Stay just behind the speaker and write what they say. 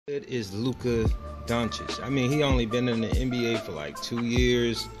It is Luka Doncic. I mean, he only been in the NBA for like 2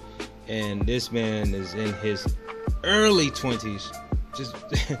 years, and this man is in his early 20s, just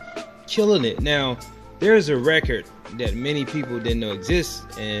killing it. Now, there's a record that many people didn't know exists,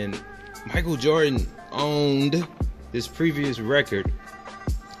 and Michael Jordan owned this previous record,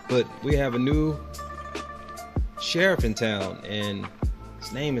 but we have a new sheriff in town, and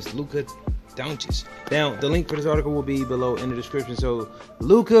his name is Luka Doncic. Now, the link for this article will be below in the description. So,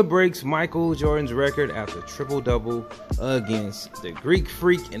 Luka breaks Michael Jordan's record after triple-double against the Greek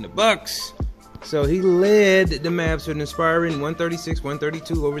Freak in the Bucks. So, he led the Mavs to an inspiring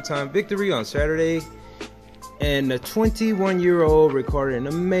 136-132 overtime victory on Saturday. And the 21-year-old recorded an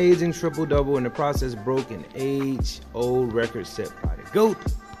amazing triple-double, in the process broke an age-old record set by the GOAT,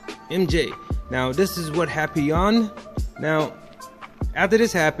 MJ. Now, this is what happened. Now, after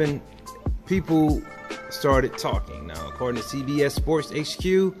this happened, people started talking. Now, according to CBS Sports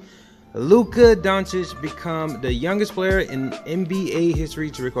HQ, Luka Doncic become the youngest player in NBA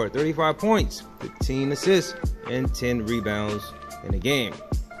history to record 35 points, 15 assists, and 10 rebounds in a game.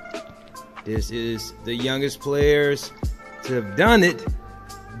 This is the youngest players to have done it.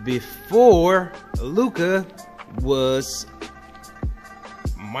 Before Luka was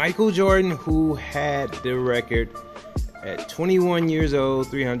Michael Jordan, who had the record at 21 years old,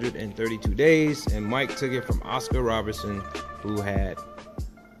 332 days, and Mike took it from Oscar Robertson, who had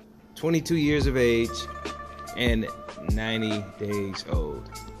 22 years of age and 90 days old.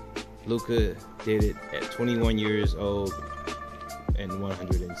 Luka did it at 21 years old and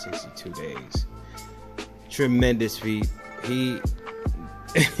 162 days. Tremendous feat.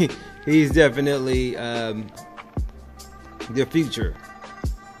 He's definitely the future.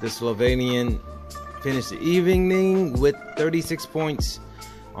 The Slovenian finished the evening with 36 points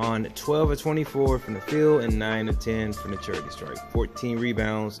on 12 of 24 from the field and 9 of 10 from the charity stripe, 14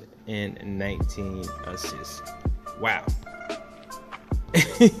 rebounds and 19 assists. Wow.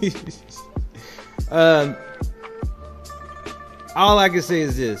 All I can say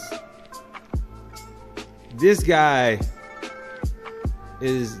is this. This guy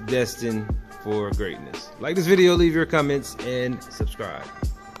is destined for greatness. Like this video, leave your comments, and subscribe.